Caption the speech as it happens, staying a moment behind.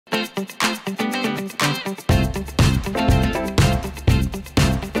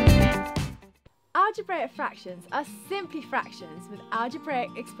Algebraic fractions are simply fractions with algebraic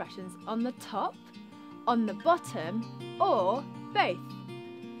expressions on the top, on the bottom, or both.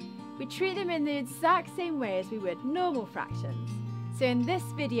 We treat them in the exact same way as we would normal fractions. So in this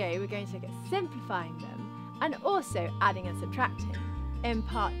video we're going to look at simplifying them and also adding and subtracting. In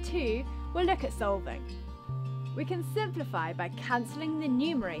part 2 we'll look at solving. We can simplify by cancelling the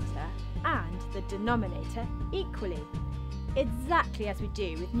numerator and the denominator equally, exactly as we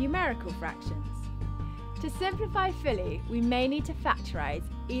do with numerical fractions. To simplify fully, we may need to factorise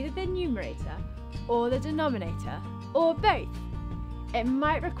either the numerator or the denominator, or both. It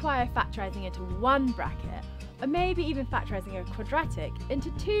might require factorising into one bracket, or maybe even factorising a quadratic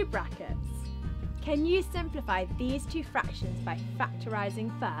into two brackets. Can you simplify these two fractions by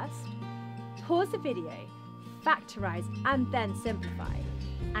factorising first? Pause the video, factorise and then simplify,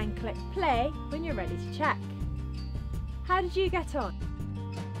 and click play when you're ready to check. How did you get on?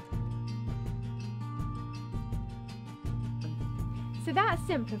 So that's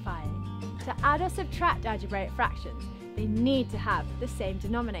simplifying. To add or subtract algebraic fractions, they need to have the same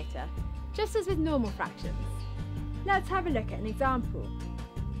denominator, just as with normal fractions. Let's have a look at an example.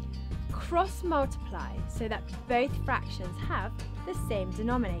 Cross multiply so that both fractions have the same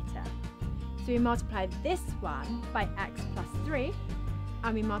denominator. So we multiply this one by x plus 3,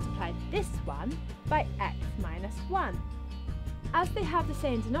 and we multiply this one by x minus 1. As they have the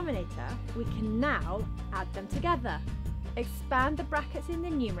same denominator, we can now add them together. Expand the brackets in the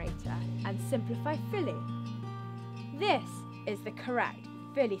numerator and simplify fully. This is the correct,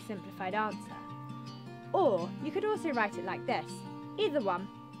 fully simplified answer. Or you could also write it like this, either one.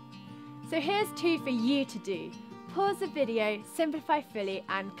 So here's two for you to do. Pause the video, simplify fully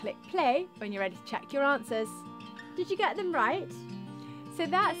and click play when you're ready to check your answers. Did you get them right? So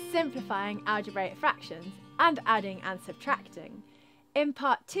that's simplifying algebraic fractions and adding and subtracting. In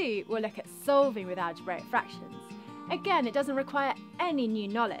part 2 we'll look at solving with algebraic fractions. Again, it doesn't require any new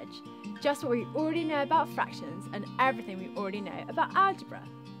knowledge, just what we already know about fractions and everything we already know about algebra,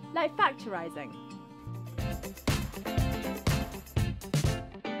 like factorising.